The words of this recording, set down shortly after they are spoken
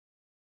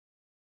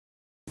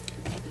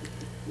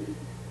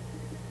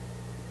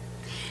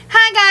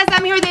Hi guys,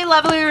 I'm here with a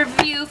lovely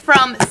review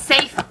from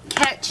Safe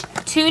Catch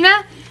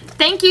Tuna.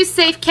 Thank you,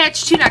 Safe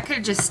Catch Tuna. I could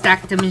have just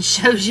stacked them and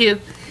showed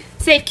you.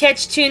 Safe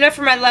Catch Tuna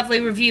for my lovely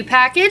review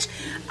package.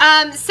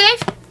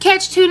 Safe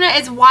Catch Tuna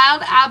is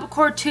wild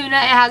albacore tuna.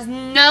 It has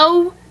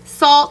no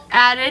salt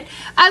added.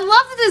 I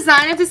love the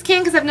design of this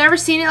can because I've never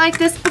seen it like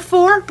this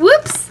before.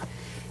 Whoops!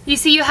 You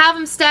see, you have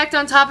them stacked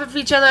on top of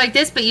each other like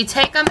this, but you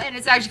take them and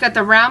it's actually got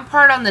the round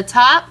part on the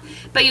top,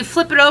 but you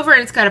flip it over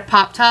and it's got a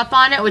pop top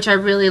on it, which I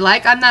really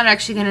like. I'm not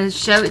actually going to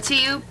show it to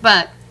you,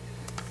 but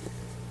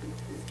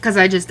because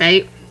I just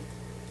ate.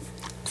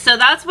 So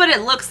that's what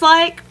it looks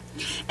like.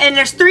 And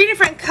there's 3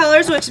 different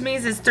colors, which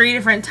means it's 3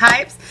 different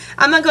types.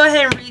 I'm going to go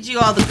ahead and read you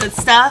all the good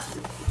stuff.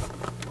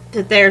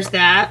 There's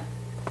that,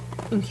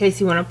 in case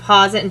you want to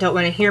pause it and don't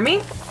want to hear me.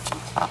 It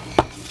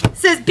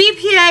says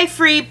BPA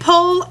free,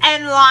 pole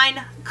and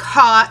line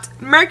caught,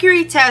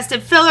 mercury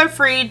tested, filler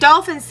free,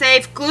 dolphin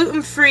safe,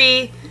 gluten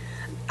free,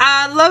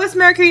 lowest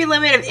mercury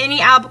limit of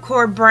any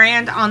albacore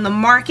brand on the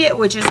market,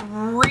 which is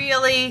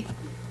really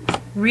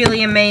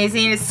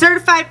amazing. It's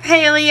certified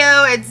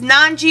paleo. It's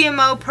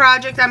non-GMO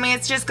project. I mean,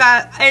 it's just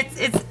got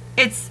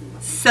it's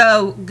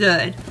so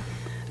good.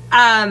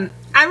 I'm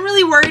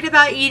really worried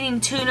about eating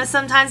tuna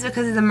sometimes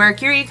because of the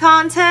mercury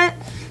content.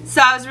 So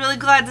I was really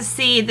glad to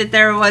see that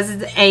there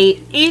was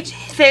each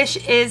fish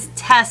is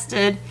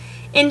tested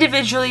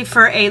individually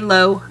for a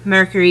low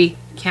mercury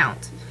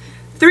count.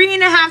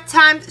 3.5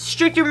 times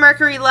stricter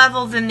mercury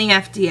level than the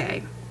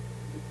FDA.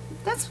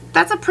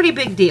 That's a pretty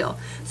big deal.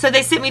 So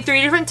they sent me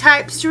 3 different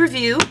types to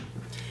review.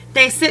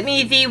 They sent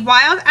me the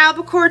wild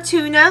albacore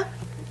tuna,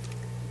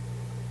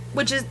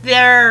 which is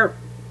their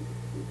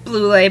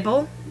blue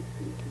label.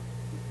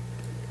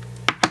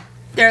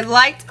 Their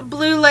light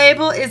blue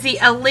label is the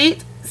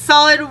elite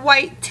solid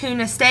white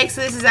tuna steak. So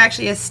this is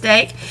actually a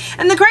steak.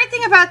 And the great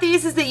thing about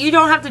these is that you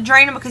don't have to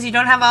drain them because you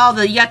don't have all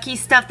the yucky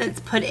stuff that's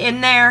put in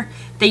there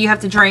that you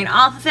have to drain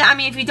off of it. I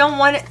mean, if you don't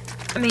want it,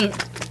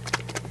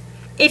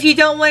 if you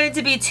don't want it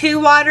to be too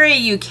watery,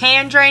 you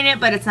can drain it,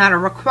 but it's not a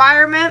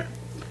requirement.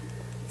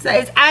 So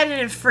it's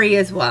additive free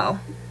as well.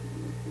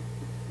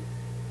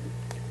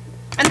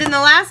 And then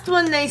the last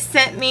one they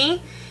sent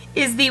me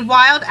is the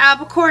wild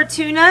albacore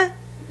tuna.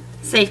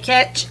 Safe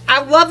Catch.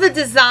 I love the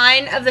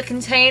design of the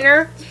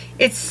container.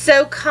 It's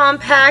so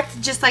compact,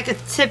 just like a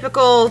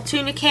typical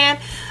tuna can.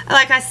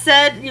 Like I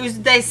said,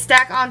 they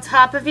stack on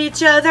top of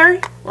each other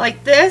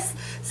like this.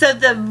 So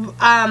the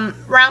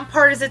round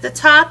part is at the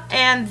top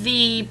and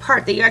the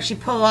part that you actually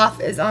pull off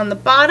is on the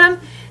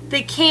bottom.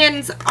 The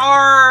cans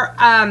are,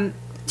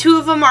 2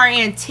 of them are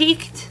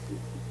antiqued.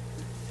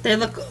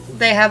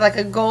 They have like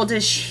a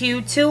goldish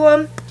hue to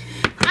them.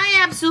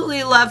 I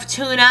absolutely love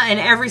tuna and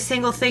every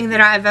single thing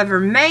that I've ever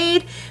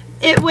made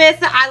it with.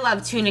 I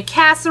love tuna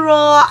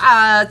casserole,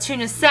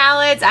 tuna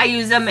salads. I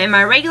use them in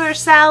my regular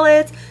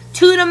salads,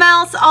 tuna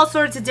melts, all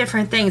sorts of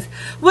different things.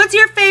 What's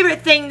your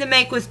favorite thing to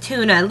make with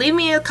tuna? Leave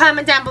me a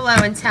comment down below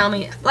and tell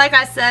me. Like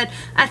I said,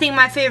 I think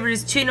my favorite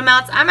is tuna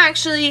melts. I'm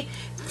actually,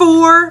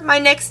 for my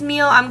next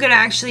meal, I'm going to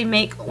actually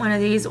make one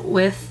of these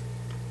with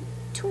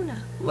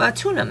tuna. Well,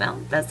 tuna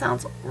melt. That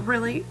sounds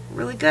really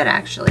good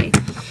actually.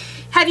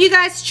 Have you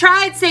guys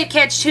tried Safe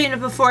Catch Tuna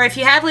before? If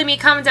you have, leave me a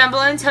comment down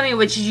below and tell me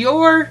which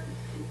your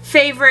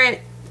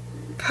favorite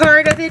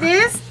part of it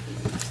is.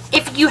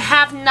 If you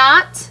have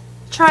not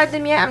tried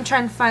them yet, I'm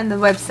trying to find the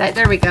website.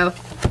 There we go.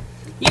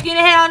 You can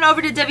head on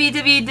over to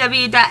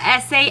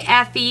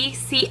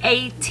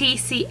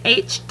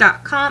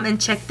www.safecatch.com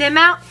and check them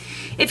out.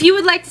 If you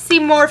would like to see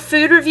more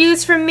food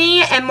reviews from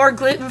me and more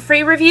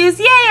gluten-free reviews,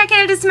 yay, I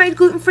can add this to my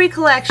gluten-free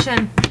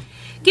collection.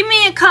 Give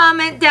me a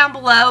comment down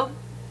below.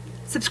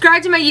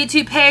 Subscribe to my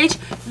YouTube page,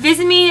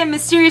 visit me at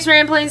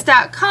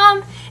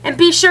mysteriousramblings.com, and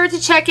be sure to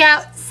check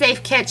out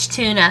Safe Catch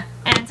Tuna.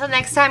 And until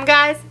next time,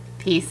 guys,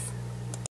 peace.